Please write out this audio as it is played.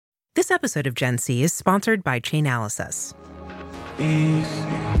This episode of Gen C is sponsored by Chainalysis.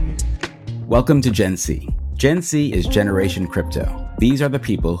 Welcome to Gen C. Gen C is Generation Crypto. These are the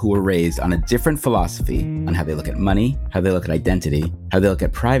people who were raised on a different philosophy on how they look at money, how they look at identity, how they look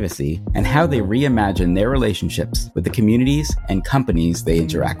at privacy, and how they reimagine their relationships with the communities and companies they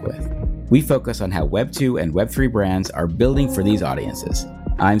interact with. We focus on how Web2 and Web3 brands are building for these audiences.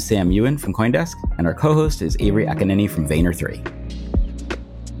 I'm Sam Ewan from CoinDesk, and our co-host is Avery Akineni from Vayner3.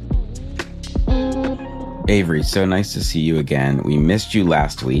 Avery, so nice to see you again. We missed you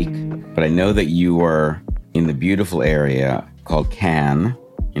last week, but I know that you were in the beautiful area called Cannes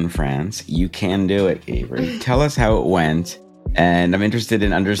in France. You can do it, Avery. Tell us how it went, and I'm interested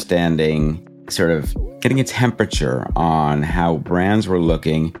in understanding, sort of getting a temperature on how brands were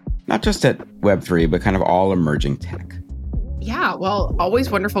looking, not just at Web3, but kind of all emerging tech. Yeah, well, always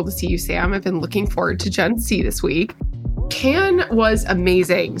wonderful to see you, Sam. I've been looking forward to Gen C this week. Cannes was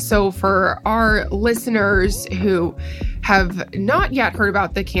amazing. So for our listeners who have not yet heard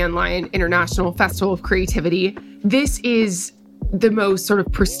about the Cannes Lion International Festival of Creativity, this is the most sort of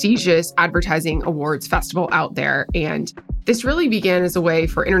prestigious advertising awards festival out there. And this really began as a way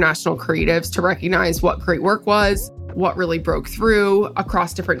for international creatives to recognize what great work was, what really broke through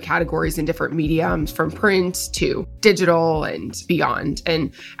across different categories and different mediums, from print to digital and beyond.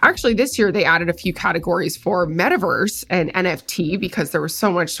 And actually this year they added a few categories for metaverse and NFT because there was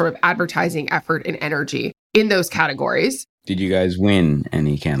so much sort of advertising effort and energy in those categories. Did you guys win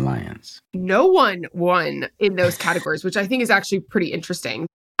any Cannes Lions? No one won in those categories, which I think is actually pretty interesting.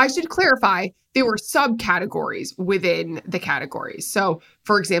 I should clarify, there were subcategories within the categories. So,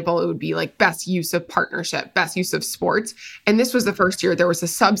 for example, it would be like best use of partnership, best use of sports. And this was the first year there was a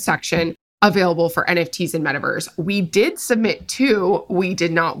subsection available for NFTs and metaverse. We did submit 2. We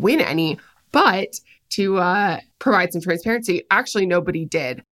did not win any, but to provide some transparency, actually nobody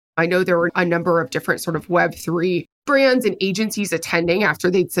did. I know there were a number of different sort of Web3 brands and agencies attending after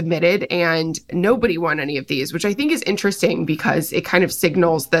they'd submitted, and nobody won any of these, which I think is interesting because it kind of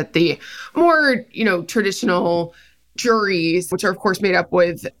signals that the more, traditional juries, which are of course made up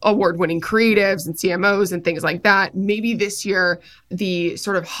with award-winning creatives and CMOs and things like that, maybe this year, the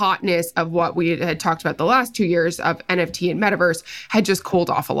sort of hotness of what we had talked about the last 2 years of NFT and metaverse had just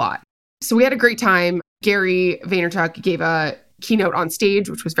cooled off a lot. So we had a great time. Gary Vaynerchuk gave a keynote on stage,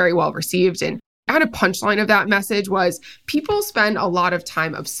 which was very well received. And kind of punchline of that message was people spend a lot of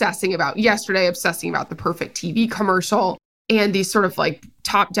time obsessing about the perfect TV commercial and these sort of like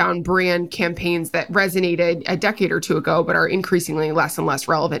top-down brand campaigns that resonated a decade or two ago, but are increasingly less and less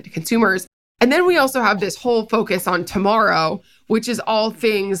relevant to consumers. And then we also have this whole focus on tomorrow, which is all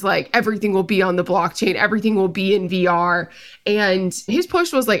things like everything will be on the blockchain, everything will be in VR. And his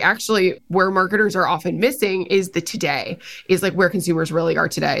push was like, actually, where marketers are often missing is the today, is like where consumers really are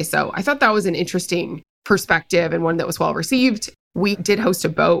today. So I thought that was an interesting perspective and one that was well received. We did host a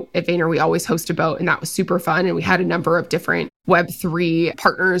boat at Vayner. We always host a boat, and that was super fun. And we had a number of different Web3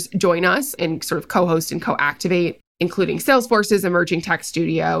 partners join us and sort of co-host and co-activate, including Salesforce's Emerging Tech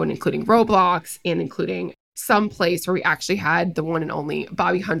Studio and including Roblox and including some place where we actually had the one and only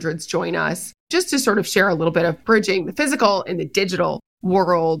Bobby Hundreds join us, just to sort of share a little bit of bridging the physical and the digital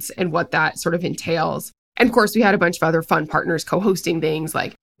worlds and what that sort of entails. And of course, we had a bunch of other fun partners co-hosting things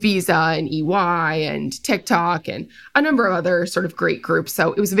like Visa and EY and TikTok and a number of other sort of great groups.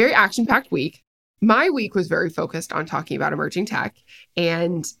 So it was a very action-packed week. My week was very focused on talking about emerging tech,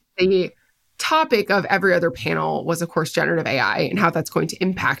 and the topic of every other panel was, of course, generative AI and how that's going to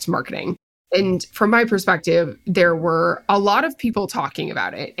impact marketing. And from my perspective, there were a lot of people talking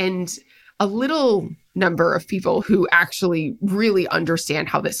about it and a little number of people who actually really understand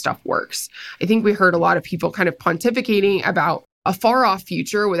how this stuff works. I think we heard a lot of people kind of pontificating about a far off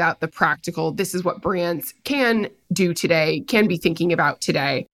future without the practical, this is what brands can do today, can be thinking about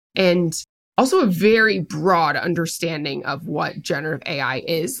today. And also a very broad understanding of what generative AI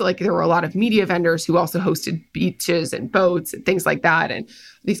is. Like there were a lot of media vendors who also hosted beaches and boats and things like that. And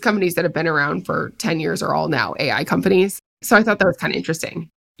these companies that have been around for 10 years are all now AI companies. So I thought that was kind of interesting.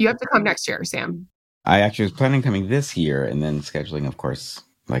 You have to come next year, Sam. I actually was planning on coming this year, and then scheduling, of course,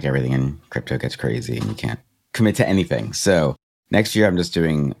 like everything in crypto gets crazy and you can't commit to anything. So next year I'm just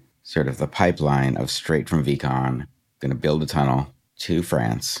doing sort of the pipeline of straight from VCon, going to build a tunnel to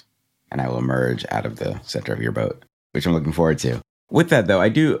France, and I will emerge out of the center of your boat, which I'm looking forward to. With that, though, I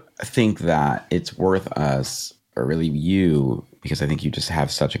do think that it's worth us, or really you, because I think you just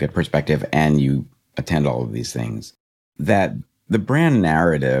have such a good perspective and you attend all of these things, that the brand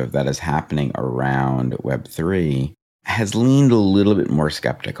narrative that is happening around Web3 has leaned a little bit more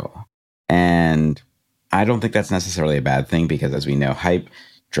skeptical. And I don't think that's necessarily a bad thing because, as we know, hype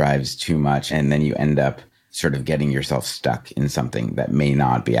drives too much. And then you end up sort of getting yourself stuck in something that may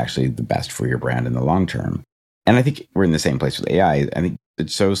not be actually the best for your brand in the long term. And I think we're in the same place with AI. I think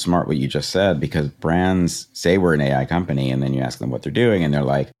it's so smart what you just said, because brands say we're an AI company, and then you ask them what they're doing, and they're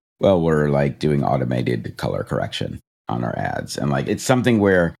like, well, we're like doing automated color correction on our ads. And like, it's something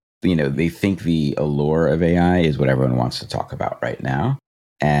where, they think the allure of AI is what everyone wants to talk about right now.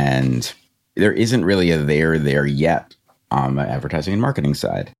 And there isn't really a there yet on the advertising and marketing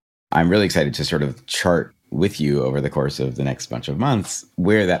side. I'm really excited to sort of chart with you over the course of the next bunch of months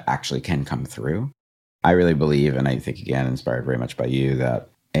where that actually can come through. I really believe, and I think, again, inspired very much by you, that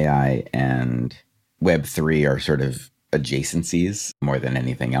AI and Web3 are sort of adjacencies more than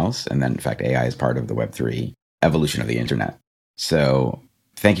anything else. And then, in fact, AI is part of the Web3 evolution of the internet. So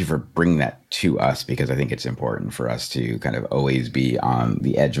thank you for bringing that to us, because I think it's important for us to kind of always be on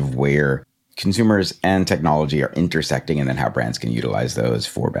the edge of where consumers and technology are intersecting, and then how brands can utilize those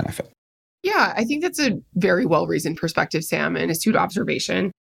for benefit. Yeah, I think that's a very well-reasoned perspective, Sam, and astute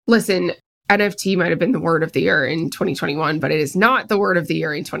observation. Listen, NFT might have been the word of the year in 2021, but it is not the word of the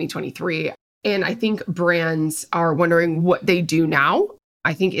year in 2023. And I think brands are wondering what they do now.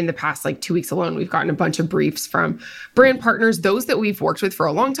 I think in the past 2 weeks alone, we've gotten a bunch of briefs from brand partners, those that we've worked with for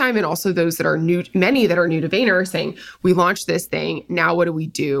a long time, and also those that are new, many that are new to Vayner, saying, we launched this thing. Now what do we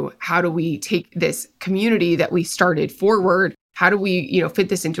do? How do we take this community that we started forward? How do we, fit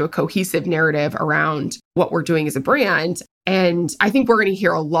this into a cohesive narrative around what we're doing as a brand? And I think we're going to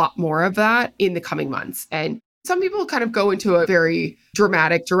hear a lot more of that in the coming months. And some people kind of go into a very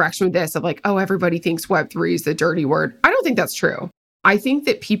dramatic direction with this of everybody thinks Web3 is the dirty word. I don't think that's true. I think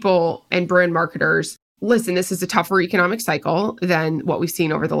that people and brand marketers, listen, this is a tougher economic cycle than what we've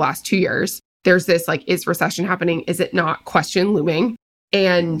seen over the last 2 years. There's this is recession happening? Is it not question looming?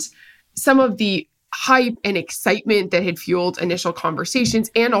 And some of the hype and excitement that had fueled initial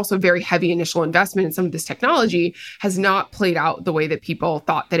conversations and also very heavy initial investment in some of this technology has not played out the way that people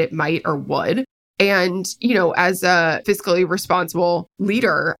thought that it might or would. And, as a fiscally responsible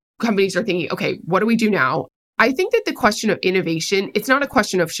leader, companies are thinking, okay, what do we do now? I think that the question of innovation, it's not a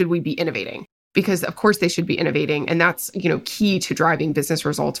question of should we be innovating, because of course they should be innovating. And that's, key to driving business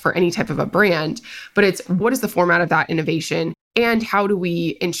results for any type of a brand. But it's what is the format of that innovation? And how do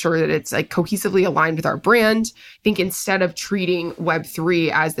we ensure that it's cohesively aligned with our brand? I think instead of treating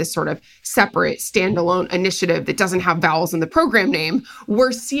Web3 as this sort of separate standalone initiative that doesn't have vowels in the program name,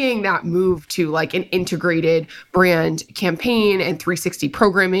 we're seeing that move to an integrated brand campaign and 360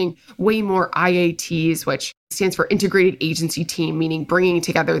 programming, way more IATs, which stands for integrated agency team, meaning bringing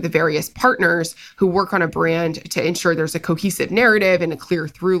together the various partners who work on a brand to ensure there's a cohesive narrative and a clear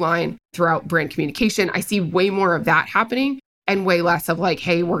through line throughout brand communication. I see way more of that happening, and way less of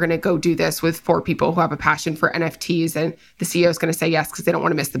hey, we're going to go do this with 4 people who have a passion for NFTs, and the CEO is going to say yes because they don't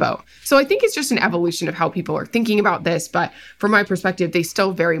want to miss the boat. So I think it's just an evolution of how people are thinking about this. But from my perspective, they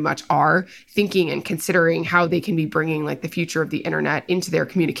still very much are thinking and considering how they can be bringing the future of the internet into their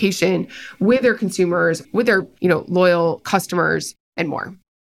communication with their consumers, with their, loyal customers and more.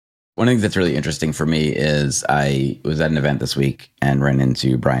 One thing that's really interesting for me is I was at an event this week and ran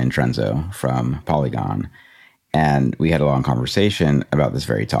into Brian Trenzo from Polygon. And we had a long conversation about this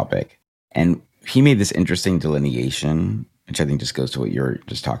very topic. And he made this interesting delineation, which I think just goes to what you're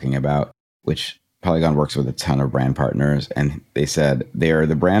just talking about, which Polygon works with a ton of brand partners. And they said they are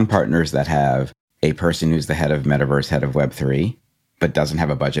the brand partners that have a person who's the head of Metaverse, head of Web3, but doesn't have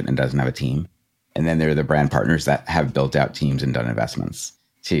a budget and doesn't have a team. And then they're the brand partners that have built out teams and done investments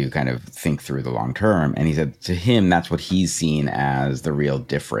to kind of think through the long term. And he said to him, that's what he's seen as the real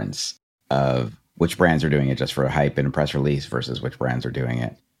difference of which brands are doing it just for a hype and a press release versus which brands are doing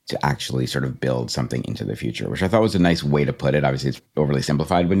it to actually sort of build something into the future, which I thought was a nice way to put it. Obviously, it's overly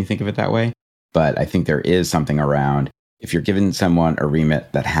simplified when you think of it that way. But I think there is something around if you're giving someone a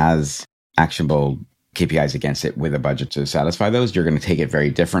remit that has actionable KPIs against it with a budget to satisfy those, you're going to take it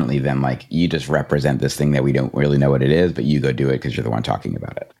very differently than you just represent this thing that we don't really know what it is, but you go do it because you're the one talking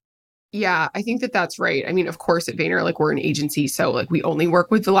about it. Yeah, I think that that's right. I mean, of course, at Vayner, we're an agency, so we only work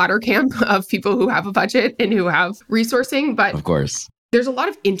with the latter camp of people who have a budget and who have resourcing. But of course, there's a lot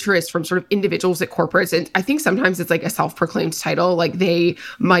of interest from sort of individuals at corporates. And I think sometimes it's a self-proclaimed title. They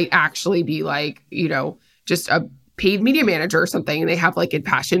might actually be just a paid media manager or something. And they have a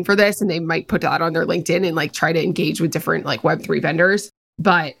passion for this. And they might put that on their LinkedIn and try to engage with different Web3 vendors.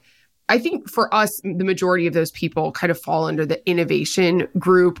 But I think for us, the majority of those people kind of fall under the innovation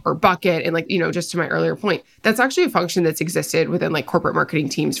group or bucket. And just to my earlier point, that's actually a function that's existed within corporate marketing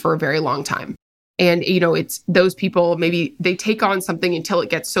teams for a very long time. And, it's those people, maybe they take on something until it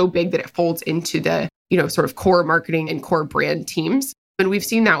gets so big that it folds into the, sort of core marketing and core brand teams. And we've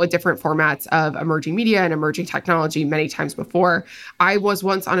seen that with different formats of emerging media and emerging technology many times before. I was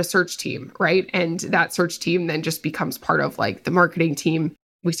once on a search team, right? And that search team then just becomes part of like the marketing team.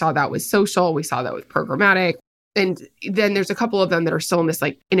 We saw that with social. We saw that with programmatic. And then there's a couple of them that are still in this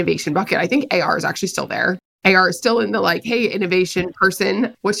like innovation bucket. I think AR is actually still there. AR is still in the like, hey, innovation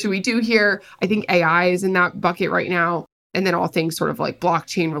person, what should we do here? I think AI is in that bucket right now. And then all things sort of like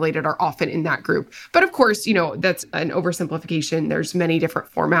blockchain related are often in that group. But of course, that's an oversimplification. There's many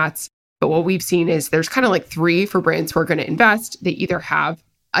different formats. But what we've seen is there's kind of like three for brands who are going to invest. They either have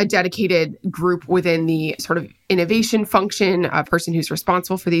a dedicated group within the sort of innovation function, a person who's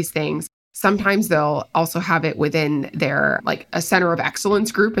responsible for these things. Sometimes they'll also have it within their like a center of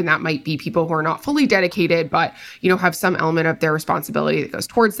excellence group. And that might be people who are not fully dedicated, but, have some element of their responsibility that goes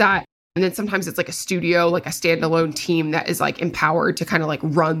towards that. And then sometimes it's like a studio, like a standalone team that is like empowered to kind of like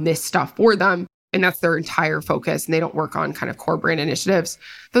run this stuff for them. And that's their entire focus. And they don't work on kind of core brand initiatives.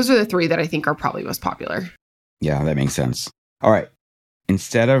 Those are the three that I think are probably most popular. Yeah, that makes sense. All right.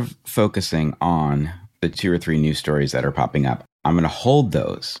 Instead of focusing on the 2 or 3 news stories that are popping up, I'm going to hold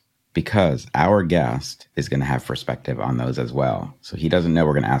those because our guest is going to have perspective on those as well. So he doesn't know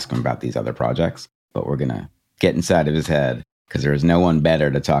we're going to ask him about these other projects, but we're going to get inside of his head because there is no one better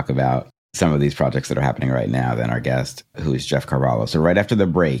to talk about some of these projects that are happening right now than our guest, who is Jeff Carvalho. So right after the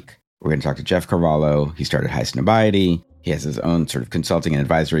break, we're going to talk to Jeff Carvalho. He started Highsnobiety. He has his own sort of consulting and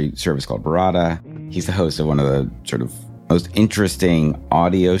advisory service called Barada. He's the host of one of the sort of most interesting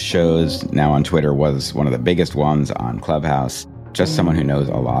audio shows now on Twitter, was one of the biggest ones on Clubhouse. Just someone who knows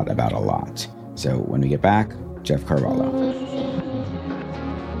a lot about a lot. So when we get back, Jeff Carvalho.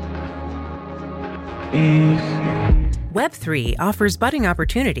 Web3 offers budding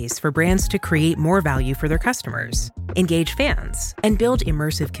opportunities for brands to create more value for their customers, engage fans, and build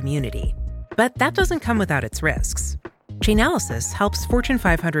immersive community. But that doesn't come without its risks. Chainalysis helps Fortune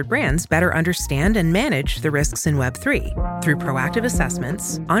 500 brands better understand and manage the risks in Web3 through proactive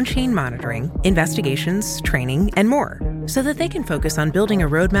assessments, on-chain monitoring, investigations, training, and more, so that they can focus on building a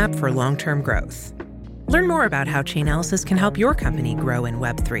roadmap for long-term growth. Learn more about how Chainalysis can help your company grow in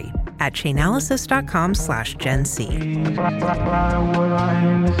Web3 at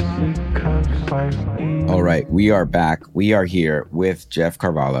chainalysis.com/GenC. All right, we are back. We are here with Jeff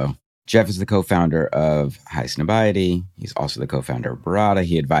Carvalho. Jeff is the co-founder of Highsnobiety. He's also the co-founder of Barada.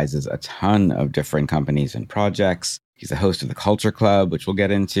 He advises a ton of different companies and projects. He's the host of the Culture Club, which we'll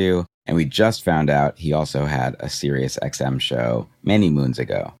get into. And we just found out he also had a Sirius XM show many moons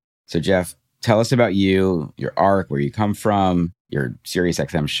ago. So Jeff, tell us about you, your arc, where you come from, your Sirius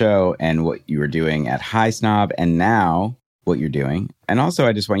XM show, and what you were doing at Highsnob, and now what you're doing. And also,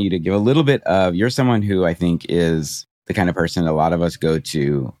 I just want you to give a little bit of, you're someone who I think is the kind of person a lot of us go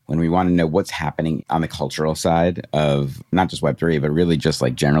to when we want to know what's happening on the cultural side of not just Web3, but really just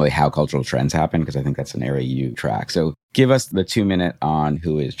like generally how cultural trends happen, because I think that's an area you track. So give us the 2-minute on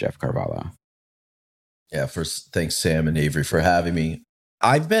who is Jeff Carvalho. Yeah, first, thanks, Sam and Avery, for having me.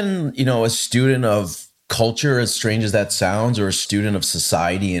 I've been, a student of culture, as strange as that sounds, or a student of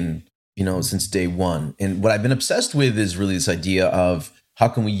society, and, since day one. And what I've been obsessed with is really this idea of how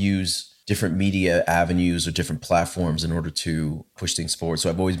can we use different media avenues or different platforms in order to push things forward. So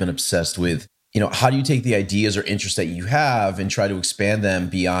I've always been obsessed with, how do you take the ideas or interests that you have and try to expand them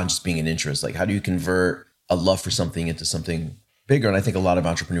beyond just being an interest? Like, how do you convert a love for something into something bigger? And I think a lot of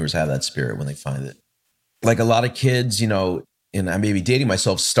entrepreneurs have that spirit when they find it. Like a lot of kids, and I may be dating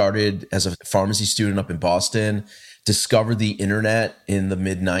myself, started as a pharmacy student up in Boston, discovered the internet in the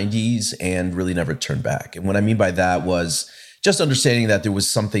mid 90s and really never turned back. And what I mean by that was just understanding that there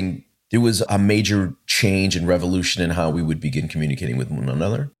was a major change and revolution in how we would begin communicating with one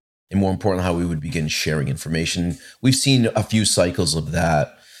another. And more important, how we would begin sharing information. We've seen a few cycles of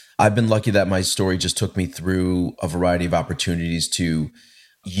that. I've been lucky that my story just took me through a variety of opportunities to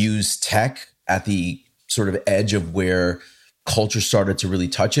use tech at the sort of edge of where culture started to really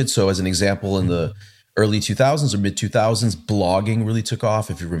touch it. So as an example, in the early 2000s or mid 2000s, blogging really took off.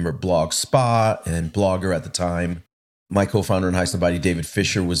 If you remember Blogspot and Blogger at the time, my co-founder in Highsnobiety, David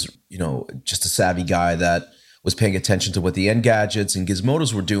Fisher, was, just a savvy guy that was paying attention to what the Engadgets and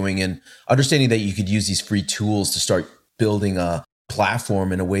Gizmodos were doing and understanding that you could use these free tools to start building a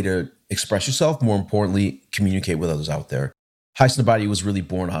platform and a way to express yourself. More importantly, communicate with others out there. Highsnobiety was really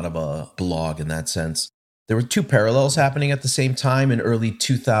born out of a blog in that sense. There were 2 parallels happening at the same time in early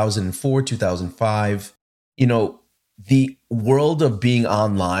 2004, 2005. The world of being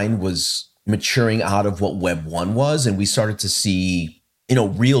online was maturing out of what Web 1 was. And we started to see,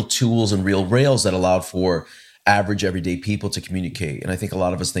 real tools and real rails that allowed for average everyday people to communicate. And I think a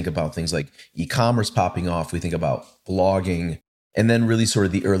lot of us think about things like e-commerce popping off. We think about blogging. and then really sort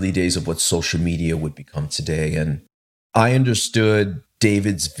of the early days of what social media would become today. And I understood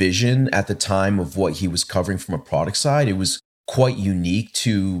David's vision at the time of what he was covering from a product side. It was quite unique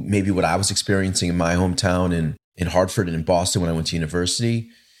to maybe what I was experiencing in my hometown in Hartford and in Boston when I went to university.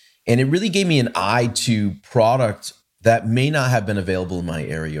 And it really gave me an eye to product that may not have been available in my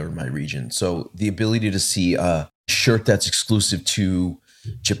area or my region. So the ability to see a shirt that's exclusive to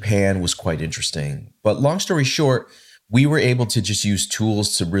Japan was quite interesting. But long story short, we were able to just use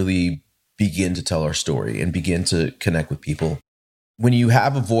tools to really begin to tell our story and begin to connect with people. When you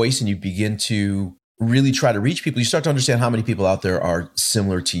have a voice and you begin to really try to reach people, you start to understand how many people out there are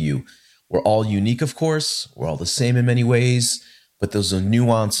similar to you. We're all unique, of course. We're all the same in many ways, but those are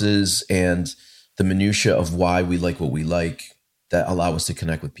nuances and the minutia of why we like what we like that allow us to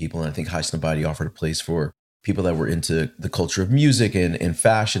connect with people. And I think Highsnobiety offered a place for people that were into the culture of music and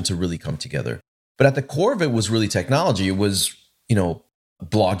fashion to really come together. But at the core of it was really technology. It was,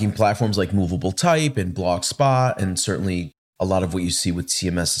 blogging platforms like Movable Type and Blogspot, and certainly a lot of what you see with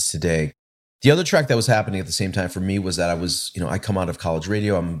CMSs today. The other track that was happening at the same time for me was that I come out of college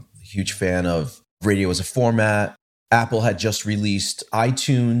radio. I'm a huge fan of radio as a format. Apple had just released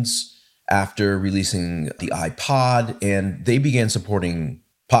iTunes after releasing the iPod, and they began supporting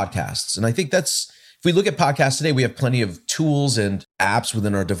podcasts. And I think if we look at podcasts today, we have plenty of tools and apps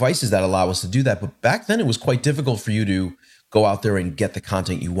within our devices that allow us to do that. But back then, it was quite difficult for you to go out there and get the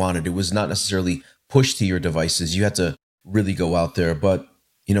content you wanted. It was not necessarily pushed to your devices. You had to really go out there. But,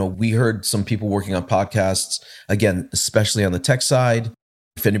 we heard some people working on podcasts, again, especially on the tech side.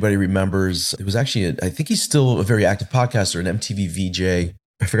 If anybody remembers, it was actually, I think he's still a very active podcaster, an MTV VJ.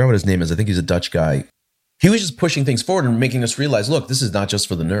 I forgot what his name is. I think he's a Dutch guy. He was just pushing things forward and making us realize, look, this is not just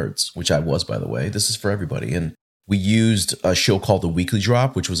for the nerds, which I was, by the way. This is for everybody. And we used a show called The Weekly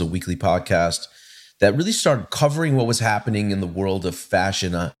Drop, which was a weekly podcast that really started covering what was happening in the world of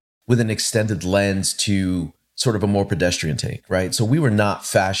fashion with an extended lens to sort of a more pedestrian take, right? So we were not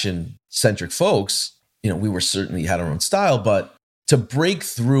fashion-centric folks. We certainly had our own style, but to break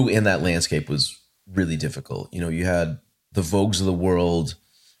through in that landscape was really difficult. You had the Vogues of the world,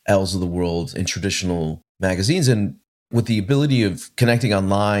 L's of the world in traditional magazines. And what the ability of connecting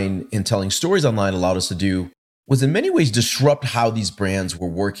online and telling stories online allowed us to do was in many ways disrupt how these brands were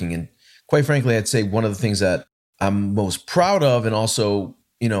working. And quite frankly, I'd say one of the things that I'm most proud of, and also,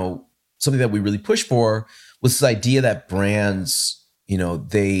 something that we really pushed for, was this idea that brands,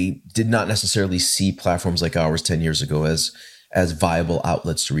 they did not necessarily see platforms like ours 10 years ago as viable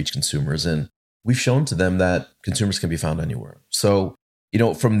outlets to reach consumers. And we've shown to them that consumers can be found anywhere. So,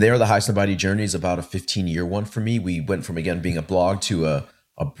 from there, the Highsnobiety journey is about a 15-year one for me. We went from, again, being a blog to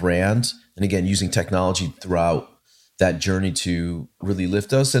a brand, and again, using technology throughout that journey to really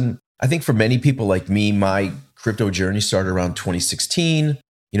lift us. And I think for many people like me, my crypto journey started around 2016,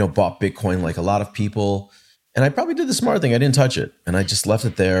 bought Bitcoin like a lot of people. And I probably did the smart thing. I didn't touch it. And I just left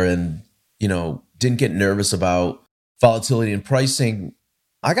it there and, didn't get nervous about volatility and pricing.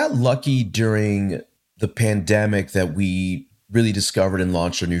 I got lucky during the pandemic that we really discovered and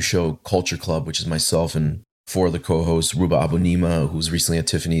launched a new show, Culture Club, which is myself and four of the co-hosts, Ruba Abonima, who's recently at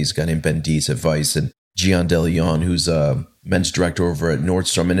Tiffany's, a guy named Ben Dietz at Vice, and Gian De Leon, who's a men's director over at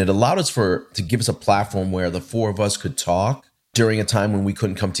Nordstrom. And it allowed us to give us a platform where the four of us could talk during a time when we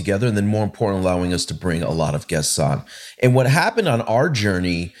couldn't come together. And then more important, allowing us to bring a lot of guests on. And what happened on our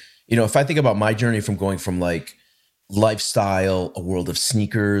journey, if I think about my journey from going from like lifestyle, a world of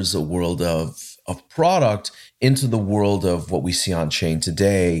sneakers, a world of product, into the world of what we see on chain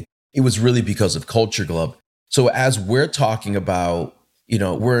today, it was really because of Culture Club. So as we're talking about,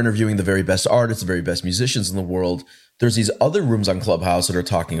 we're interviewing the very best artists, the very best musicians in the world, there's these other rooms on Clubhouse that are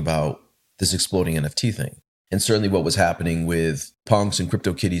talking about this exploding NFT thing. And certainly what was happening with punks and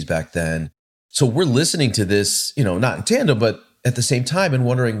CryptoKitties back then. So we're listening to this, not in tandem, but at the same time, and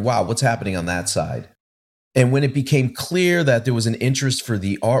wondering, wow, what's happening on that side? And when it became clear that there was an interest for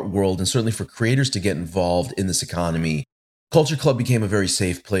the art world and certainly for creators to get involved in this economy, Culture Club became a very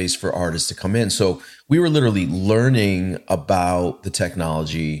safe place for artists to come in. So we were literally learning about the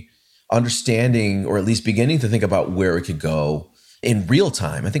technology, understanding, or at least beginning to think about where it could go in real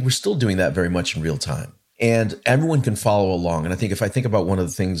time. I think we're still doing that very much in real time. And everyone can follow along. And I think if I think about one of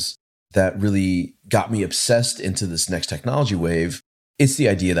the things that really got me obsessed into this next technology wave, it's the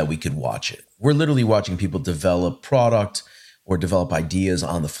idea that we could watch it. We're literally watching people develop product or develop ideas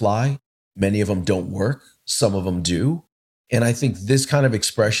on the fly. Many of them don't work. Some of them do. And I think this kind of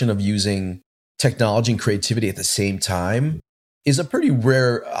expression of using technology and creativity at the same time is a pretty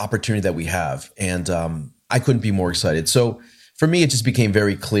rare opportunity that we have. And I couldn't be more excited. So for me, it just became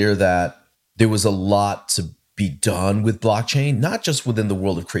very clear that there was a lot to be done with blockchain, not just within the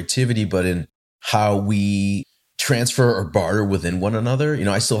world of creativity, but in how we transfer or barter within one another.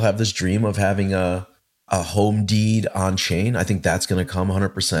 I still have this dream of having a home deed on chain. I think that's going to come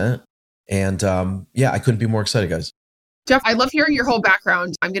 100%. And I couldn't be more excited, guys. Jeff, I love hearing your whole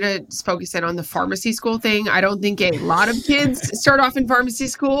background. I'm going to just focus in on the pharmacy school thing. I don't think a lot of kids start off in pharmacy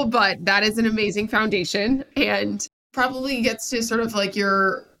school, but that is an amazing foundation and probably gets to sort of like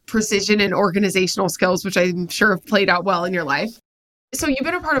your precision and organizational skills, which I'm sure have played out well in your life. So you've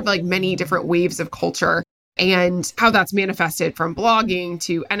been a part of like many different waves of culture and how that's manifested from blogging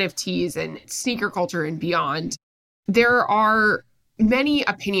to NFTs and sneaker culture and beyond. There are many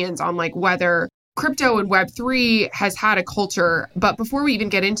opinions on like whether crypto and Web3 has had a culture. But before we even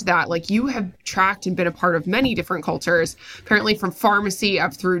get into that, like you have tracked and been a part of many different cultures, apparently from pharmacy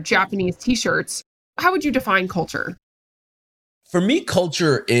up through Japanese t-shirts. How would you define culture? For me,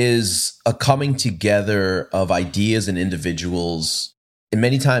 culture is a coming together of ideas and individuals in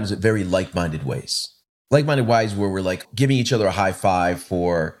many times very like-minded ways. Like-minded ways where we're like giving each other a high five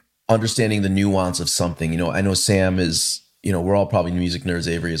for understanding the nuance of something. I know Sam is, we're all probably music nerds,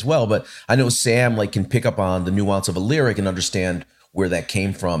 Avery as well, but I know Sam like can pick up on the nuance of a lyric and understand where that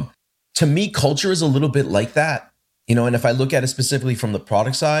came from. To me, culture is a little bit like that, and if I look at it specifically from the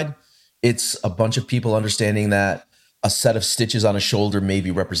product side, it's a bunch of people understanding that a set of stitches on a shoulder may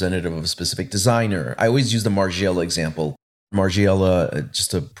be representative of a specific designer. I always use the Margiela example. Margiela,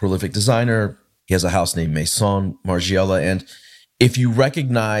 just a prolific designer. He has a house named Maison Margiela. And if you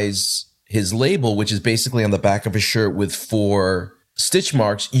recognize his label, which is basically on the back of his shirt with 4 stitch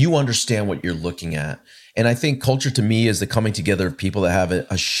marks, you understand what you're looking at. And I think culture to me is the coming together of people that have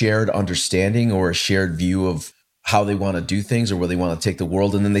a shared understanding or a shared view of how they want to do things or where they want to take the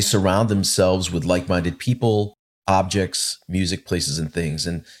world. And then they surround themselves with like-minded people, objects, music, places, and things.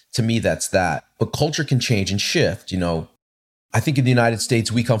 And to me, that's that. But culture can change and shift. I think in the United States,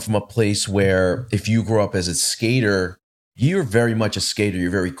 we come from a place where if you grow up as a skater, you're very much a skater.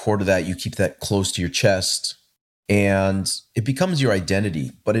 You're very core to that. You keep that close to your chest and it becomes your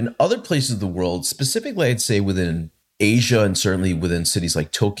identity. But in other places of the world, specifically, I'd say within Asia and certainly within cities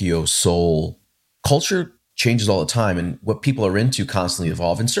like Tokyo, Seoul, culture changes all the time and what people are into constantly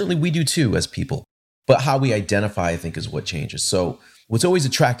evolve. And certainly we do too as people. But how we identify, I think, is what changes. So what's always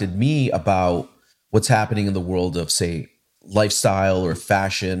attracted me about what's happening in the world of, say, lifestyle or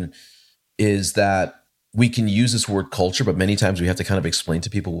fashion is that we can use this word culture, but many times we have to kind of explain to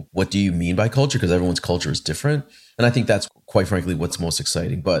people, what do you mean by culture? Because everyone's culture is different. And I think that's quite frankly what's most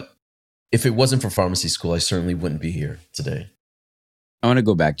exciting. But if it wasn't for pharmacy school, I certainly wouldn't be here today. I want to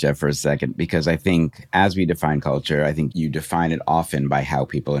go back, Jeff, for a second, because I think as we define culture, I think you define it often by how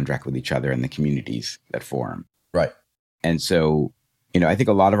people interact with each other and the communities that form. Right. And so, I think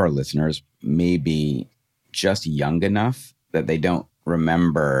a lot of our listeners may be just young enough that they don't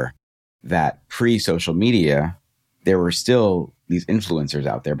remember that pre-social media, there were still these influencers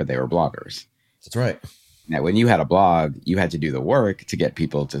out there, but they were bloggers. That's right. Now, when you had a blog, you had to do the work to get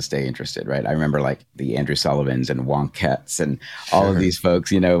people to stay interested, right? I remember like the Andrew Sullivans and Wonkets and all of these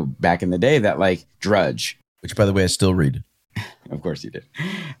folks, back in the day that like Drudge. Which, by the way, I still read. Of course you did.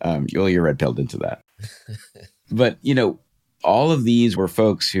 You're red-pilled into that. But, all of these were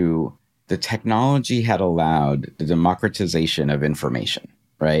folks who the technology had allowed the democratization of information,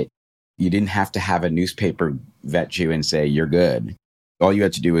 right? You didn't have to have a newspaper vet you and say, you're good. All you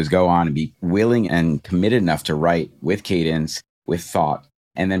had to do was go on and be willing and committed enough to write with cadence, with thought,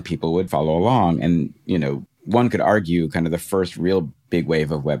 and then people would follow along. And, one could argue kind of the first real big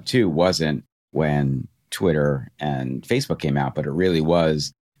wave of Web 2 wasn't when Twitter and Facebook came out, but it really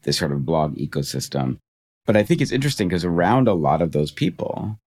was this sort of blog ecosystem. But I think it's interesting because around a lot of those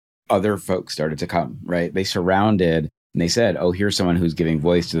people, other folks started to come, right? They surrounded and they said, oh, here's someone who's giving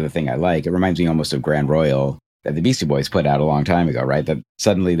voice to the thing I like. It reminds me almost of Grand Royal that the Beastie Boys put out a long time ago, right? That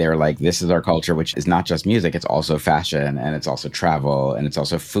suddenly they're like, this is our culture, which is not just music, it's also fashion and it's also travel and it's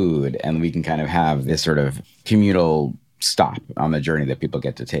also food. And we can kind of have this sort of communal stop on the journey that people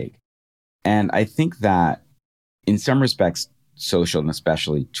get to take. And I think that in some respects, social and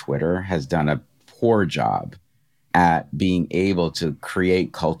especially Twitter has done a poor job at being able to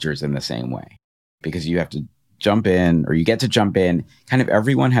create cultures in the same way, because you have to jump in, or you get to jump in. Kind of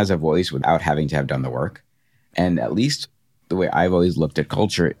everyone has a voice without having to have done the work. And at least the way I've always looked at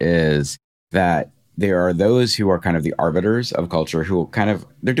culture is that there are those who are kind of the arbiters of culture who kind of,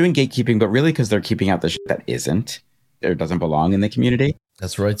 they're doing gatekeeping, but really because they're keeping out the shit that isn't, or doesn't belong in the community.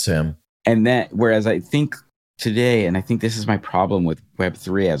 That's right, Sam. And then, whereas I think today, and I think this is my problem with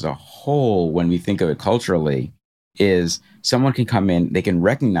Web3 as a whole, when we think of it culturally, is someone can come in, they can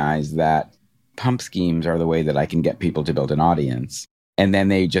recognize that pump schemes are the way that I can get people to build an audience. And then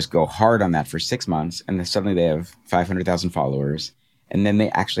they just go hard on that for 6 months. And then suddenly they have 500,000 followers. And then they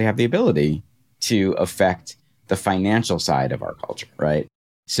actually have the ability to affect the financial side of our culture, right?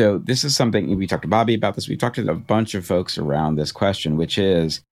 So this is something, we talked to Bobby about this. We talked to a bunch of folks around this question, which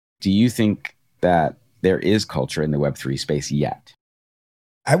is, do you think that there is culture in the Web3 space yet?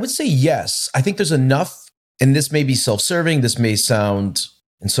 I would say yes. I think there's enough, and this may be self-serving, this may sound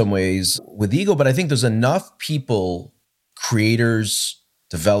in some ways with ego, but I think there's enough people, creators,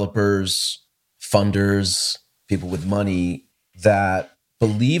 developers, funders, people with money that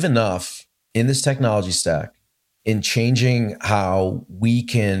believe enough in this technology stack, in changing how we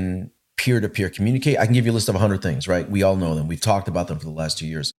can peer-to-peer communicate. I can give you a list of 100 things, right? We all know them. We've talked about them for the last 2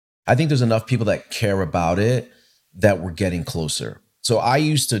 years. I think there's enough people that care about it that we're getting closer. So I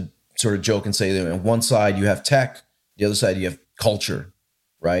used to sort of joke and say that on one side you have tech, the other side you have culture,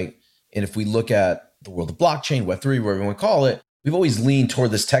 right? And if we look at the world of blockchain, Web3, whatever you want to call it, we've always leaned toward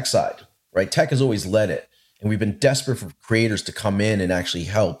this tech side, right? Tech has always led it. And we've been desperate for creators to come in and actually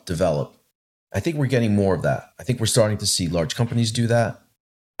help develop. I think we're getting more of that. I think we're starting to see large companies do that.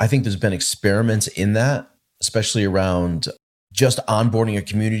 I think there's been experiments in that, especially around just onboarding a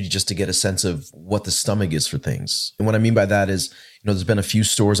community just to get a sense of what the stomach is for things. And what I mean by that is, there's been a few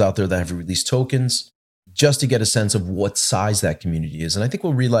stores out there that have released tokens just to get a sense of what size that community is. And I think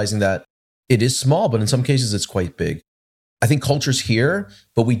we're realizing that it is small, but in some cases it's quite big. I think culture's here,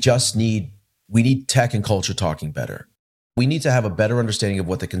 but we need tech and culture talking better. We need to have a better understanding of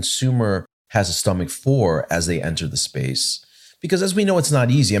what the consumer has a stomach for as they enter the space. Because as we know, it's not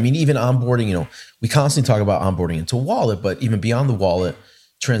easy. I mean, even onboarding, we constantly talk about onboarding into a wallet, but even beyond the wallet,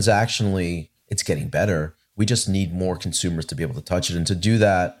 transactionally, it's getting better. We just need more consumers to be able to touch it. And to do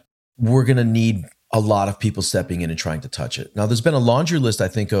that, we're going to need a lot of people stepping in and trying to touch it. Now, there's been a laundry list, I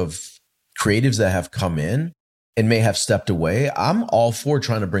think, of creatives that have come in and may have stepped away. I'm all for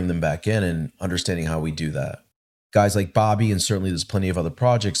trying to bring them back in and understanding how we do that. Guys like Bobby, and certainly there's plenty of other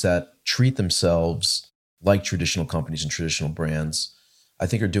projects that treat themselves like traditional companies and traditional brands, I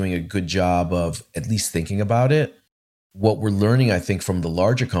think are doing a good job of at least thinking about it. What we're learning, I think, from the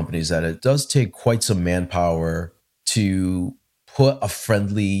larger companies, that it does take quite some manpower to put a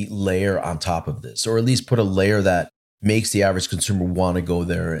friendly layer on top of this, or at least put a layer that makes the average consumer want to go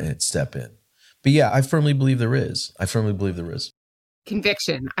there and step in. But yeah, I firmly believe there is.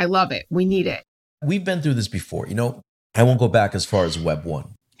 Conviction. I love it. We need it. We've been through this before. I won't go back as far as Web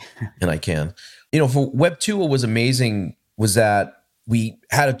 1, and I can. For Web 2, what was amazing was that we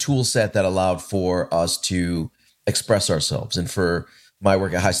had a tool set that allowed for us to express ourselves. And for my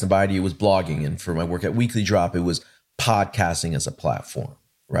work at Highsnobiety, it was blogging. And for my work at Weekly Drop, it was podcasting as a platform,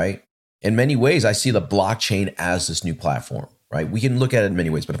 right? In many ways, I see the blockchain as this new platform, right? We can look at it in many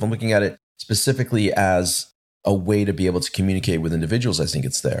ways, but if I'm looking at it specifically as a way to be able to communicate with individuals, I think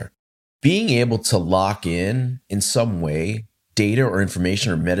it's there. Being able to lock in some way, data or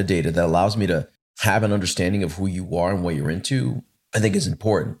information or metadata that allows me to have an understanding of who you are and what you're into, I think is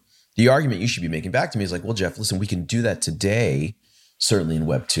important. The argument you should be making back to me is like, well, Jeff, listen, we can do that today, certainly in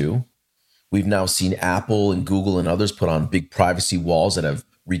Web 2. We've now seen Apple and Google and others put on big privacy walls that have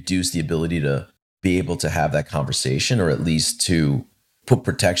reduced the ability to be able to have that conversation, or at least to put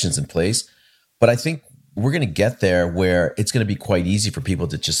protections in place. But I think we're going to get there where it's going to be quite easy for people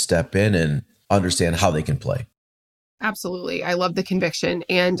to just step in and understand how they can play. Absolutely. I love the conviction.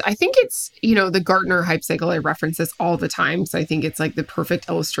 And I think it's, the Gartner hype cycle, I reference this all the time. So I think it's like the perfect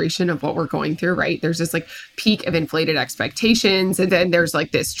illustration of what we're going through, right? There's this like peak of inflated expectations. And then there's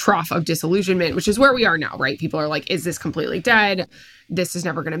like this trough of disillusionment, which is where we are now, right? People are like, is this completely dead? This is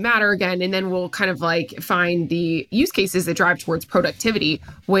never going to matter again. And then we'll kind of like find the use cases that drive towards productivity,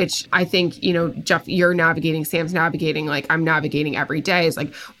 which I think, Jeff, you're navigating, Sam's navigating, like I'm navigating every day, is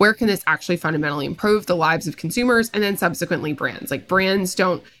like, where can this actually fundamentally improve the lives of consumers and then subsequently brands? Like brands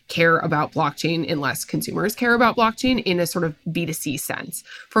don't care about blockchain unless consumers care about blockchain in a sort of B2C sense.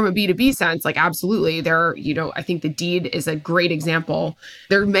 From a B2B sense, like absolutely there, I think the deed is a great example.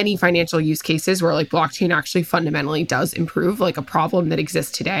 There are many financial use cases where like blockchain actually fundamentally does improve like a problem that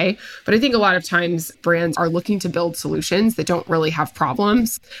exists today. But I think a lot of times brands are looking to build solutions that don't really have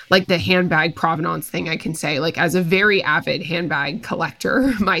problems. Like the handbag provenance thing, I can say, like as a very avid handbag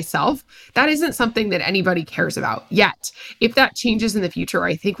collector myself, that isn't something that anybody cares about yet. If that changes in the future,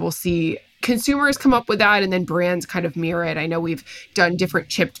 I think we'll see consumers come up with that and then brands kind of mirror it. I know we've done different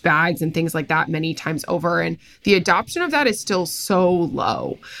chipped bags and things like that many times over. And the adoption of that is still so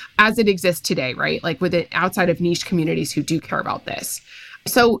low as it exists today, right? Like outside of niche communities who do care about this.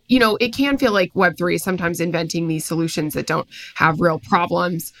 So, it can feel like Web3 is sometimes inventing these solutions that don't have real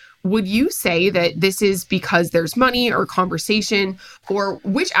problems. Would you say that this is because there's money or conversation, or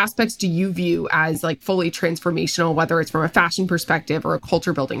which aspects do you view as like fully transformational, whether it's from a fashion perspective or a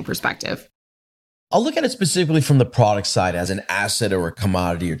culture building perspective? I'll look at it specifically from the product side as an asset or a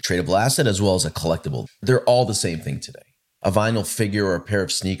commodity or tradable asset, as well as a collectible. They're all the same thing today. A vinyl figure or a pair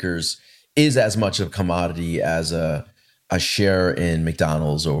of sneakers is as much of a commodity as a share in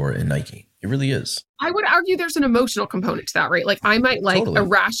McDonald's or in Nike. It really is. I would argue there's an emotional component to that, right? Like I might Totally.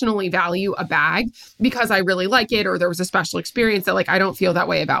 irrationally value a bag because I really like it, or there was a special experience that like I don't feel that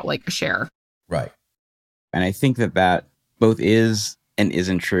way about like a share. Right. And I think that both is and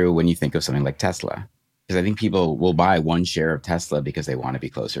isn't true when you think of something like Tesla. Because I think people will buy one share of Tesla because they want to be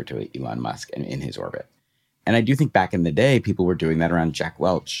closer to Elon Musk and in his orbit. And I do think back in the day, people were doing that around Jack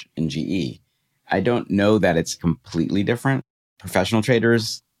Welch and GE. I don't know that it's completely different. Professional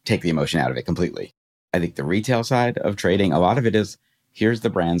traders take the emotion out of it completely. I think the retail side of trading, a lot of it is, here's the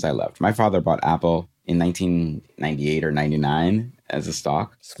brands I loved. My father bought Apple in 1998 or 99 as a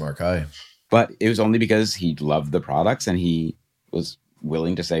stock. Smart guy. But it was only because he loved the products and he was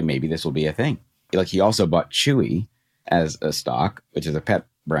willing to say, maybe this will be a thing. Like he also bought Chewy as a stock, which is a pet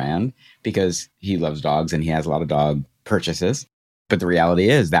brand, because he loves dogs and he has a lot of dog purchases. But the reality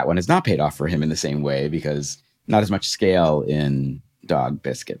is that one has not paid off for him in the same way, because not as much scale in dog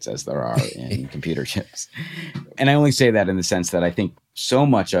biscuits as there are in computer chips. And I only say that in the sense that I think so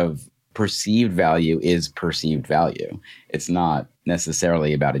much of perceived value is perceived value. It's not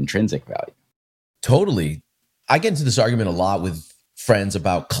necessarily about intrinsic value. Totally. I get into this argument a lot with friends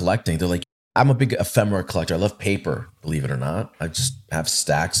about collecting. They're like, I'm a big ephemera collector. I love paper, believe it or not. I just have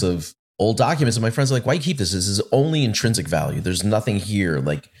stacks of old documents. And my friends are like, why do you keep this? This is only intrinsic value. There's nothing here.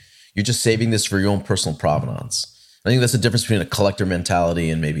 Like, you're just saving this for your own personal provenance. I think that's the difference between a collector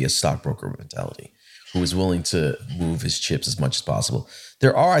mentality and maybe a stockbroker mentality, who is willing to move his chips as much as possible.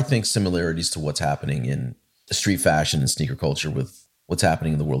 There are, I think, similarities to what's happening in street fashion and sneaker culture with what's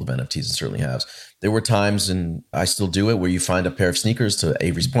happening in the world of NFTs, and certainly has. There were times, and I still do it, where you find a pair of sneakers, to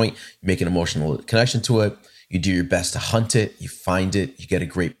Avery's point, you make an emotional connection to it, you do your best to hunt it, you find it, you get a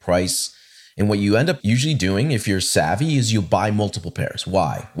great price. And what you end up usually doing, if you're savvy, is you buy multiple pairs.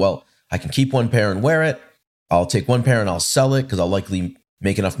 Why? Well, I can keep one pair and wear it. I'll take one pair and I'll sell it because I'll likely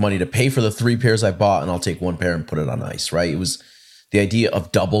make enough money to pay for the 3 pairs I bought, and I'll take one pair and put it on ice, right? It was the idea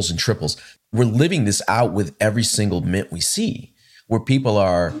of doubles and triples. We're living this out with every single mint we see, where people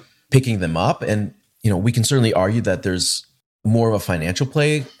are picking them up. And, we can certainly argue that there's more of a financial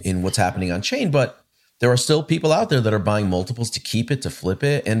play in what's happening on chain, but there are still people out there that are buying multiples to keep it, to flip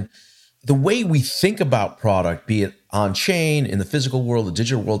it. And the way we think about product, be it on chain, in the physical world, the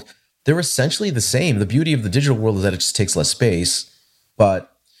digital world, they're essentially the same. The beauty of the digital world is that it just takes less space.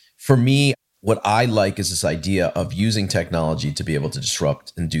 But for me, what I like is this idea of using technology to be able to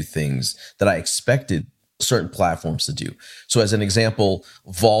disrupt and do things that I expected certain platforms to do. So as an example,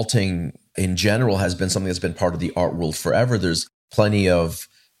 vaulting in general has been something that's been part of the art world forever. There's plenty of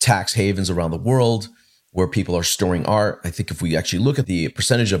tax havens around the world where people are storing art. I think if we actually look at the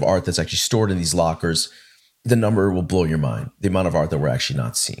percentage of art that's actually stored in these lockers, the number will blow your mind, the amount of art that we're actually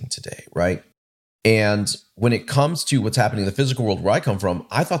not seeing today, right? And when it comes to what's happening in the physical world where I come from,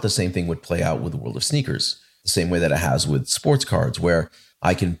 I thought the same thing would play out with the world of sneakers, the same way that it has with sports cards, where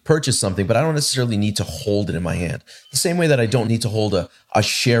I can purchase something, but I don't necessarily need to hold it in my hand. The same way that I don't need to hold a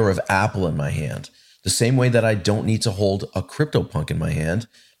share of Apple in my hand. The same way that I don't need to hold a CryptoPunk in my hand,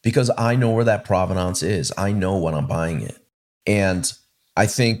 because I know where that provenance is. I know when I'm buying it. And I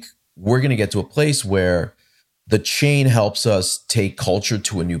think we're going to get to a place where the chain helps us take culture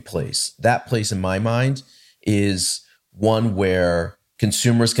to a new place. That place, in my mind, is one where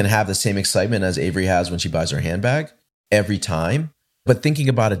consumers can have the same excitement as Avery has when she buys her handbag every time, but thinking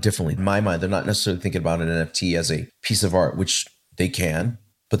about it differently. In my mind, they're not necessarily thinking about an NFT as a piece of art, which they can,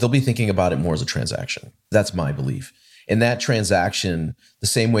 but they'll be thinking about it more as a transaction. That's my belief. And that transaction, the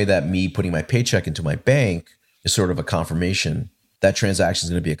same way that me putting my paycheck into my bank is sort of a confirmation, that transaction is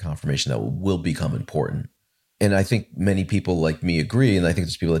going to be a confirmation that will become important. And I think many people like me agree, and I think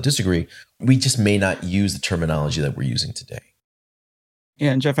there's people that disagree. We just may not use the terminology that we're using today.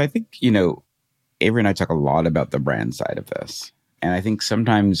 Yeah, and Jeff, I think, Avery and I talk a lot about the brand side of this. And I think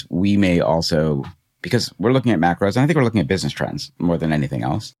sometimes we may also, because we're looking at macros, and I think we're looking at business trends more than anything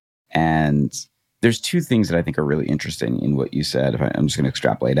else. And there's 2 things that I think are really interesting in what you said. If I'm just going to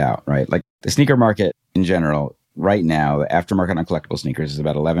extrapolate out, right? Like the sneaker market in general, right now, the aftermarket on collectible sneakers is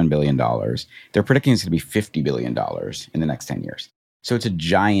about $11 billion. They're predicting it's going to be $50 billion in the next 10 years. So it's a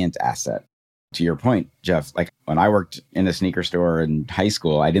giant asset. To your point, Jeff, like when I worked in a sneaker store in high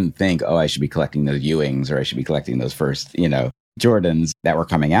school, I didn't think, oh, I should be collecting those Ewings or I should be collecting those first, Jordans that were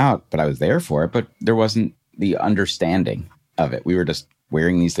coming out, but I was there for it. But there wasn't the understanding of it. We were just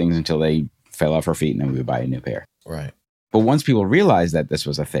wearing these things until they fell off our feet and then we would buy a new pair. Right. But once people realized that this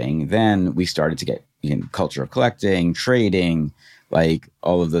was a thing, then we started to get culture of collecting, trading, like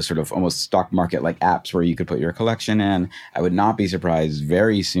all of the sort of almost stock market like apps where you could put your collection in. I would not be surprised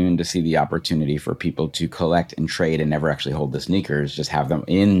very soon to see the opportunity for people to collect and trade and never actually hold the sneakers, just have them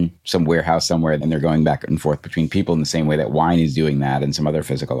in some warehouse somewhere, and they're going back and forth between people in the same way that wine is doing that and some other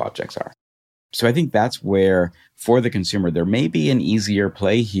physical objects are. So I think that's where, for the consumer, there may be an easier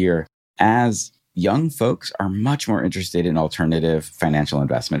play here, as young folks are much more interested in alternative financial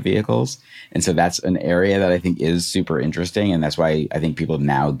investment vehicles. And so that's an area that I think is super interesting. And that's why I think people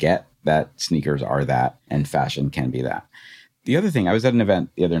now get that sneakers are that and fashion can be that. The other thing, I was at an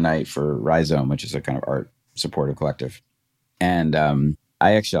event the other night for Rhizome, which is a kind of art supportive collective. And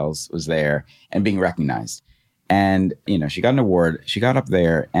IX Shells was there and being recognized. And, she got an award. She got up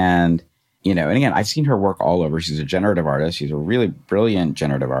there and, and again, I've seen her work all over. She's a generative artist. She's a really brilliant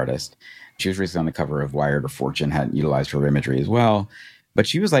generative artist. She was recently on the cover of Wired or Fortune, had utilized her imagery as well. But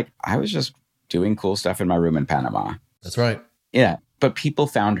she was like, I was just doing cool stuff in my room in Panama. That's right. Yeah. But people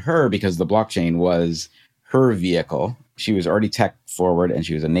found her because the blockchain was her vehicle. She was already tech forward and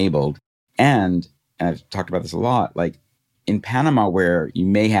she was enabled. And I've talked about this a lot, like in Panama, where you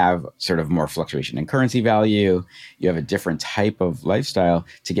may have sort of more fluctuation in currency value, you have a different type of lifestyle,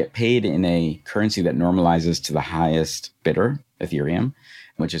 to get paid in a currency that normalizes to the highest bidder, Ethereum,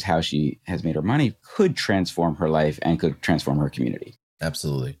 which is how she has made her money, could transform her life and could transform her community.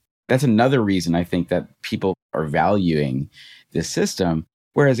 Absolutely. That's another reason I think that people are valuing this system.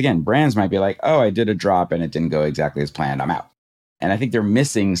 Whereas again, brands might be like, oh, I did a drop and it didn't go exactly as planned, I'm out. And I think they're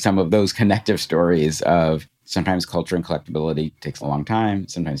missing some of those connective stories of sometimes culture and collectibility takes a long time.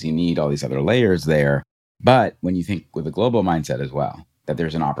 Sometimes you need all these other layers there. But when you think with a global mindset as well, that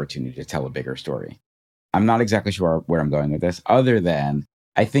there's an opportunity to tell a bigger story. I'm not exactly sure where I'm going with this, other than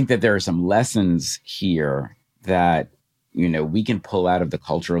I think that there are some lessons here that, we can pull out of the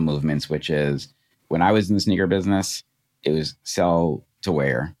cultural movements, which is when I was in the sneaker business, it was sell to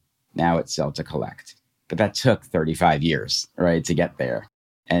wear. Now it's sell to collect. But that took 35 years, right, to get there.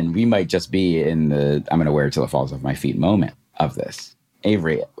 And we might just be in the I'm going to wear it till it falls off my feet moment of this.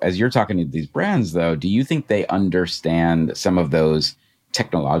 Avery, as you're talking to these brands, though, do you think they understand some of those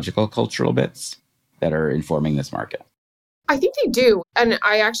technological cultural bits that are informing this market? I think they do. And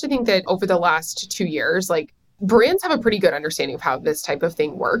I actually think that over the last 2 years, like brands have a pretty good understanding of how this type of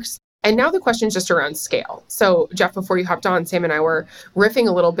thing works. And now the question is just around scale. So Jeff, before you hopped on, Sam and I were riffing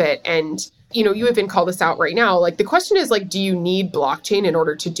a little bit, and you even call this out right now. Like the question is like, do you need blockchain in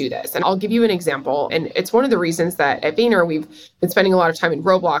order to do this? And I'll give you an example. And it's one of the reasons that at Vayner, we've been spending a lot of time in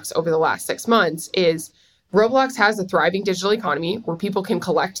Roblox over the last 6 months is Roblox has a thriving digital economy where people can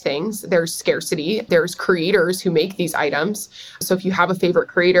collect things. There's scarcity. There's creators who make these items. So if you have a favorite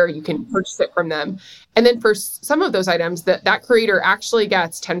creator, you can purchase it from them. And then for some of those items, that creator actually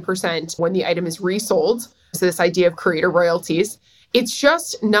gets 10% when the item is resold. So this idea of creator royalties. It's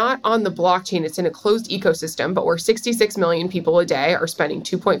just not on the blockchain. It's in a closed ecosystem, but where 66 million people a day are spending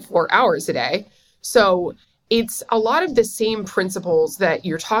 2.4 hours a day. So it's a lot of the same principles that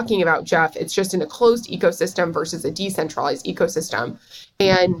you're talking about, Jeff. It's just in a closed ecosystem versus a decentralized ecosystem.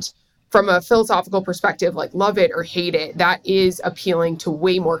 And from a philosophical perspective, like love it or hate it, that is appealing to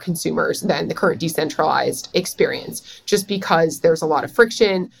way more consumers than the current decentralized experience, just because there's a lot of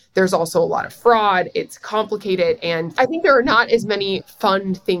friction. There's also a lot of fraud. It's complicated. And I think there are not as many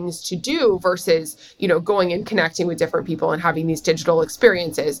fun things to do versus, going and connecting with different people and having these digital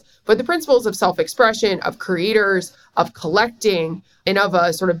experiences. But the principles of self-expression, of creators, of collecting, and of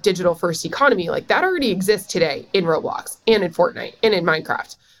a sort of digital first economy, like that already exists today in Roblox and in Fortnite and in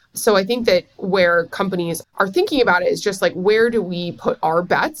Minecraft. So I think that where companies are thinking about it is just like, where do we put our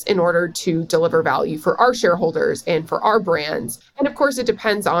bets in order to deliver value for our shareholders and for our brands? And of course, it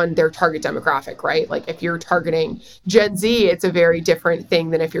depends on their target demographic, right? Like if you're targeting Gen Z, it's a very different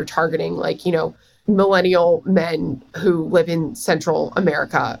thing than if you're targeting millennial men who live in Central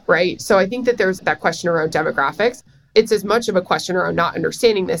America, right? So I think that there's that question around demographics. It's as much of a question around not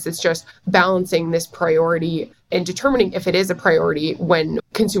understanding this. It's just balancing this priority and determining if it is a priority when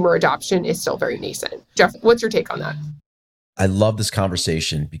consumer adoption is still very nascent. Jeff, what's your take on that? I love this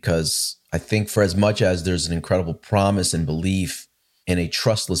conversation because I think for as much as there's an incredible promise and belief in a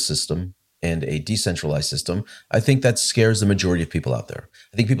trustless system and a decentralized system, I think that scares the majority of people out there.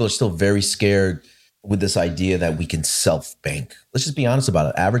 I think people are still very scared with this idea that we can self-bank. Let's just be honest about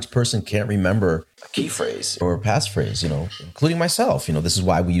it. Average person can't remember a key phrase or a passphrase, including myself. This is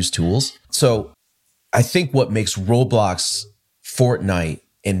why we use tools. So I think what makes Roblox, Fortnite,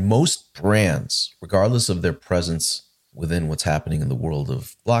 and most brands, regardless of their presence within what's happening in the world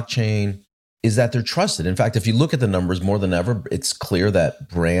of blockchain, is that they're trusted. In fact, if you look at the numbers more than ever, it's clear that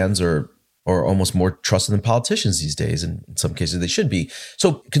brands are almost more trusted than politicians these days. And in some cases, they should be.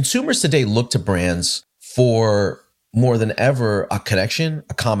 So consumers today look to brands for more than ever a connection,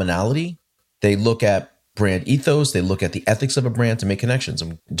 a commonality. They look at brand ethos. They look at the ethics of a brand to make connections.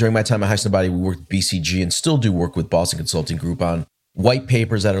 During my time at Highsnobiety, we worked with BCG and still do work with Boston Consulting Group on white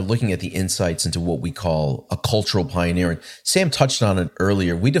papers that are looking at the insights into what we call a cultural pioneer. And Sam touched on it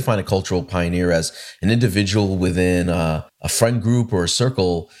earlier. We define a cultural pioneer as an individual within a friend group or a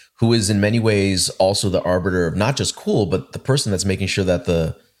circle who is in many ways also the arbiter of not just cool, but the person that's making sure that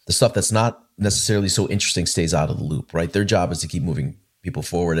the stuff that's not necessarily so interesting stays out of the loop, right? Their job is to keep moving people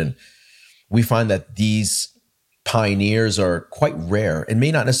forward. And we find that these pioneers are quite rare and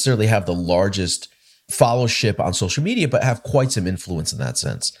may not necessarily have the largest followership on social media, but have quite some influence in that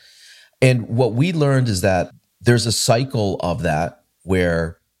sense. And what we learned is that there's a cycle of that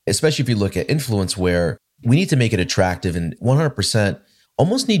where, especially if you look at influence, where we need to make it attractive and 100%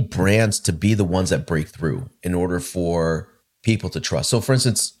 almost need brands to be the ones that break through in order for people to trust. So for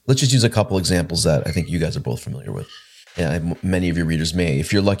instance, let's just use a couple examples that I think you guys are both familiar with. And many of your readers may.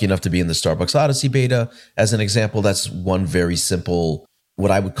 If you're lucky enough to be in the Starbucks Odyssey beta, as an example, that's one very simple,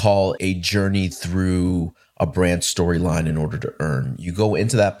 what I would call a journey through a brand storyline in order to earn. You go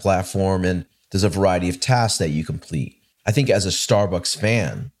into that platform and there's a variety of tasks that you complete. I think as a Starbucks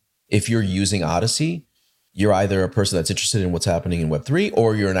fan, if you're using Odyssey, you're either a person that's interested in what's happening in Web3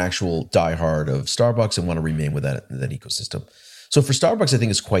 or you're an actual diehard of Starbucks and want to remain with that ecosystem. So for Starbucks, I think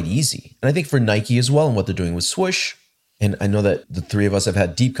it's quite easy. And I think for Nike as well and what they're doing with Swoosh, and I know that the three of us have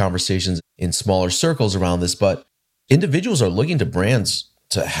had deep conversations in smaller circles around this, but individuals are looking to brands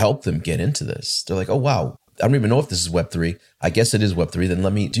to help them get into this. They're like, oh, wow, I don't even know if this is Web3. I guess it is Web3. Then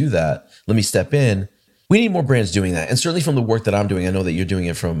let me do that. Let me step in. We need more brands doing that. And certainly from the work that I'm doing, I know that you're doing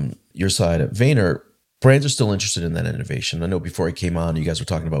it from your side at Vayner. Brands are still interested in that innovation. I know before I came on, you guys were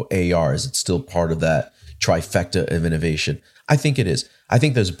talking about AR. Is it still part of that trifecta of innovation? I think it is. I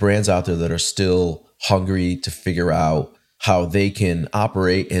think there's brands out there that are still hungry to figure out how they can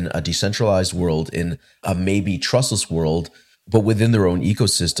operate in a decentralized world, in a maybe trustless world, but within their own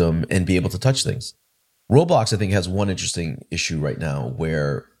ecosystem and be able to touch things. Roblox, I think, has one interesting issue right now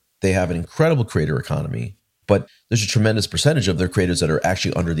where they have an incredible creator economy, but there's a tremendous percentage of their creators that are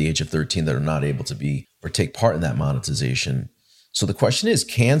actually under the age of 13 that are not able to be or take part in that monetization. So the question is,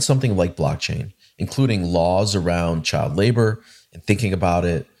 can something like blockchain, including laws around child labor and thinking about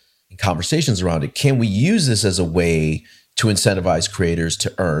it and conversations around it, can we use this as a way to incentivize creators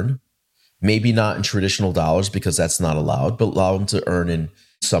to earn, maybe not in traditional dollars because that's not allowed, but allow them to earn in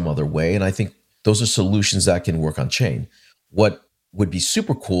some other way? And I think those are solutions that can work on chain. What would be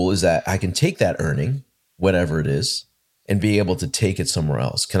super cool is that I can take that earning, whatever it is, and be able to take it somewhere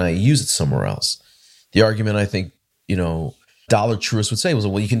else. Can I use it somewhere else? The argument I think, dollar truists would say was,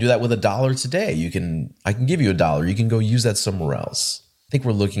 well, you can do that with $1 today. I can give you $1. You can go use that somewhere else. I think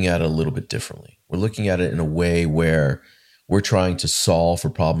we're looking at it a little bit differently. We're looking at it in a way where we're trying to solve for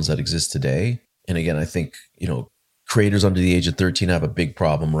problems that exist today. And again, I think, creators under the age of 13 have a big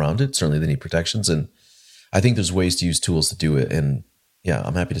problem around it. Certainly they need protections. And I think there's ways to use tools to do it. And yeah,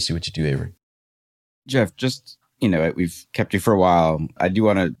 I'm happy to see what you do, Avery. Jeff, just, we've kept you for a while. I do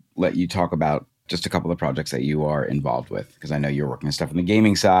want to let you talk about just a couple of projects that you are involved with, because I know you're working on stuff on the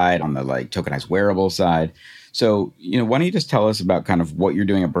gaming side, on the tokenized wearable side. So, why don't you just tell us about kind of what you're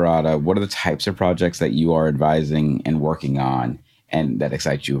doing at Barada? What are the types of projects that you are advising and working on and that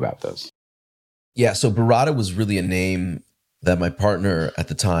excites you about those? Yeah, so Barada was really a name that my partner at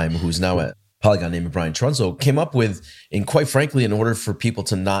the time, who's now at Polygon, named Brian Trunzo, came up with, and quite frankly, in order for people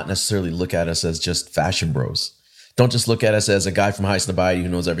to not necessarily look at us as just fashion bros. Don't just look at us as a guy from Highsnobiety who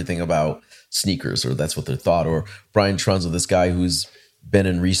knows everything about sneakers, or that's what they're thought, or Brian Trunzo, this guy who's been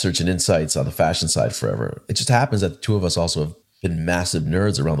in research and insights on the fashion side forever. It just happens that the two of us also have been massive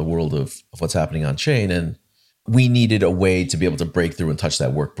nerds around the world of what's happening on chain, and we needed a way to be able to break through and touch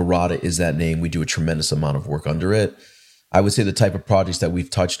that work. Barada is that name. We do a tremendous amount of work under it. I would say the type of projects that we've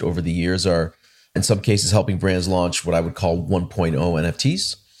touched over the years are, in some cases, helping brands launch what I would call 1.0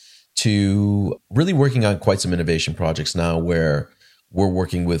 NFTs, to really working on quite some innovation projects now where we're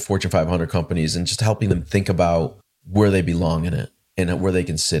working with Fortune 500 companies and just helping them think about where they belong in it. and where they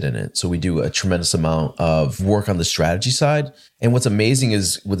can sit in it. So we do a tremendous amount of work on the strategy side. And what's amazing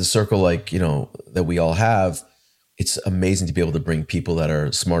is with a circle like, that we all have, it's amazing to be able to bring people that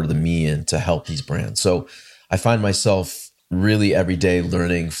are smarter than me in to help these brands. So I find myself really every day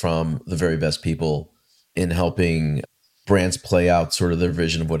learning from the very best people in helping brands play out sort of their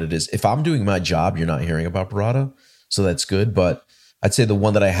vision of what it is. If I'm doing my job, you're not hearing about Barada. So that's good. But I'd say the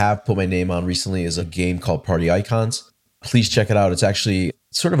one that I have put my name on recently is a game called Party Icons. Please check it out. It's actually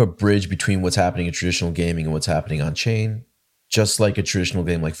sort of a bridge between what's happening in traditional gaming and what's happening on chain. Just like a traditional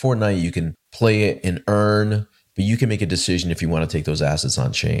game like Fortnite, you can play it and earn, but you can make a decision if you want to take those assets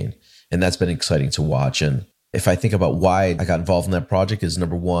on chain. And that's been exciting to watch. And if I think about why I got involved in that project is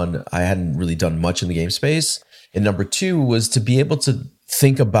number one, I hadn't really done much in the game space. And number two was to be able to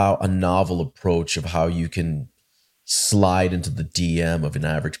think about a novel approach of how you can slide into the DM of an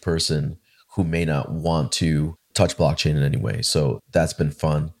average person who may not want to touch blockchain in any way. So that's been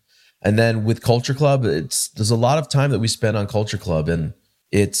fun. And then with Culture Club, there's a lot of time that we spend on Culture Club, and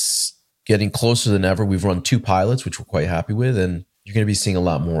it's getting closer than ever. We've run 2 pilots, which we're quite happy with, and you're going to be seeing a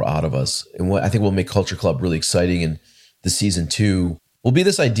lot more out of us. And what I think will make Culture Club really exciting in the season 2 will be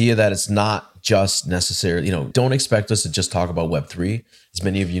this idea that it's not just necessary. Don't expect us to just talk about Web3. As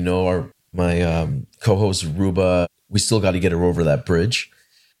many of you know, my co-host Ruba, we still got to get her over that bridge.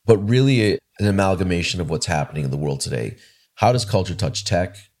 But really an amalgamation of what's happening in the world today. How does culture touch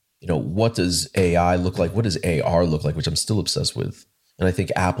tech? What does AI look like? What does AR look like, which I'm still obsessed with? And I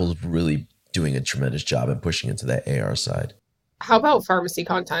think Apple's really doing a tremendous job in pushing into that AR side. How about pharmacy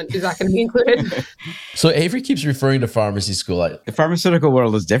content? Is that going to be included? So Avery keeps referring to pharmacy school. The pharmaceutical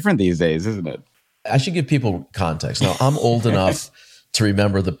world is different these days, isn't it? I should give people context. Now, I'm old enough to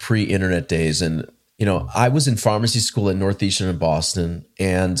remember the pre-internet days. And, I was in pharmacy school at Northeastern in Boston.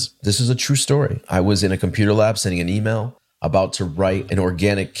 And this is a true story. I was in a computer lab sending an email about to write an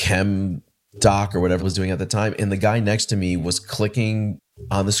organic chem doc or whatever I was doing at the time. And the guy next to me was clicking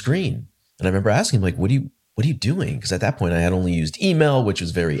on the screen. And I remember asking him, like, what are you doing? Because at that point I had only used email, which was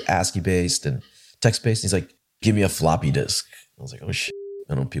very ASCII based and text based. He's like, give me a floppy disk. I was like, oh shit.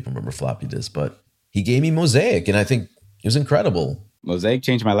 I don't know if people remember floppy disk, but he gave me Mosaic. And I think it was incredible. Mosaic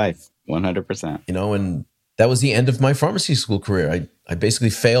changed my life 100%. And that was the end of my pharmacy school career. I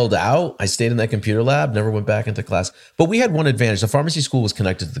basically failed out. I stayed in that computer lab, never went back into class. But we had one advantage. The pharmacy school was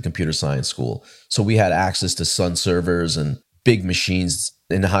connected to the computer science school. So we had access to Sun servers and big machines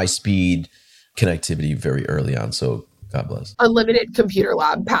and high speed connectivity very early on. So God bless. Unlimited computer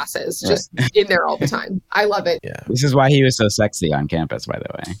lab passes, just in there all the time. I love it. Yeah. This is why he was so sexy on campus, by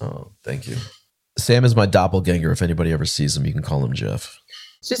the way. Oh, thank you. Sam is my doppelganger. If anybody ever sees him, you can call him Jeff.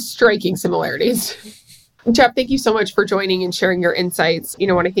 Just striking similarities. Jeff, thank you so much for joining and sharing your insights.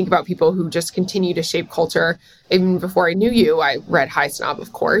 When I think about people who just continue to shape culture, even before I knew you, I read Highsnob,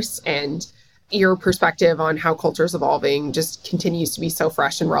 of course, and your perspective on how culture is evolving just continues to be so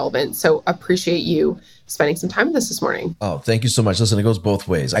fresh and relevant. So appreciate you spending some time with us this morning. Oh, thank you so much. Listen, it goes both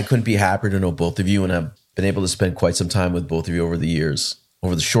ways. I couldn't be happier to know both of you, and I've been able to spend quite some time with both of you over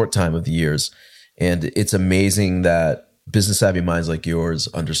the short time of the years. And it's amazing that business savvy minds like yours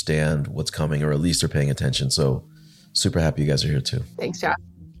understand what's coming, or at least are paying attention. So super happy you guys are here too. Thanks, Jeff.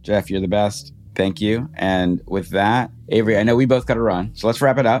 Jeff, you're the best. Thank you. And with that, Avery, I know we both got to run, so let's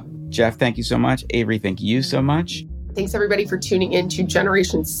wrap it up. Jeff, thank you so much. Avery, thank you so much. Thanks everybody for tuning in to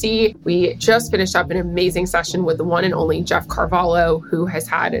Generation C. We just finished up an amazing session with the one and only Jeff Carvalho, who has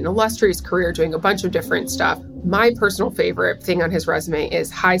had an illustrious career doing a bunch of different stuff. My personal favorite thing on his resume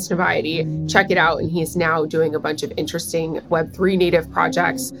is Highsnobiety. Check it out. And he's now doing a bunch of interesting Web3 native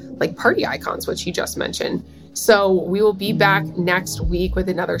projects like Party Icons, which he just mentioned. So we will be back next week with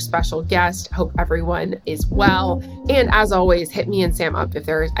another special guest. Hope everyone is well. And as always, hit me and Sam up if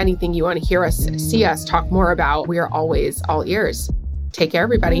there is anything you want to hear us, see us talk more about. We are always all ears. Take care,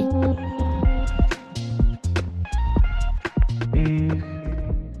 everybody.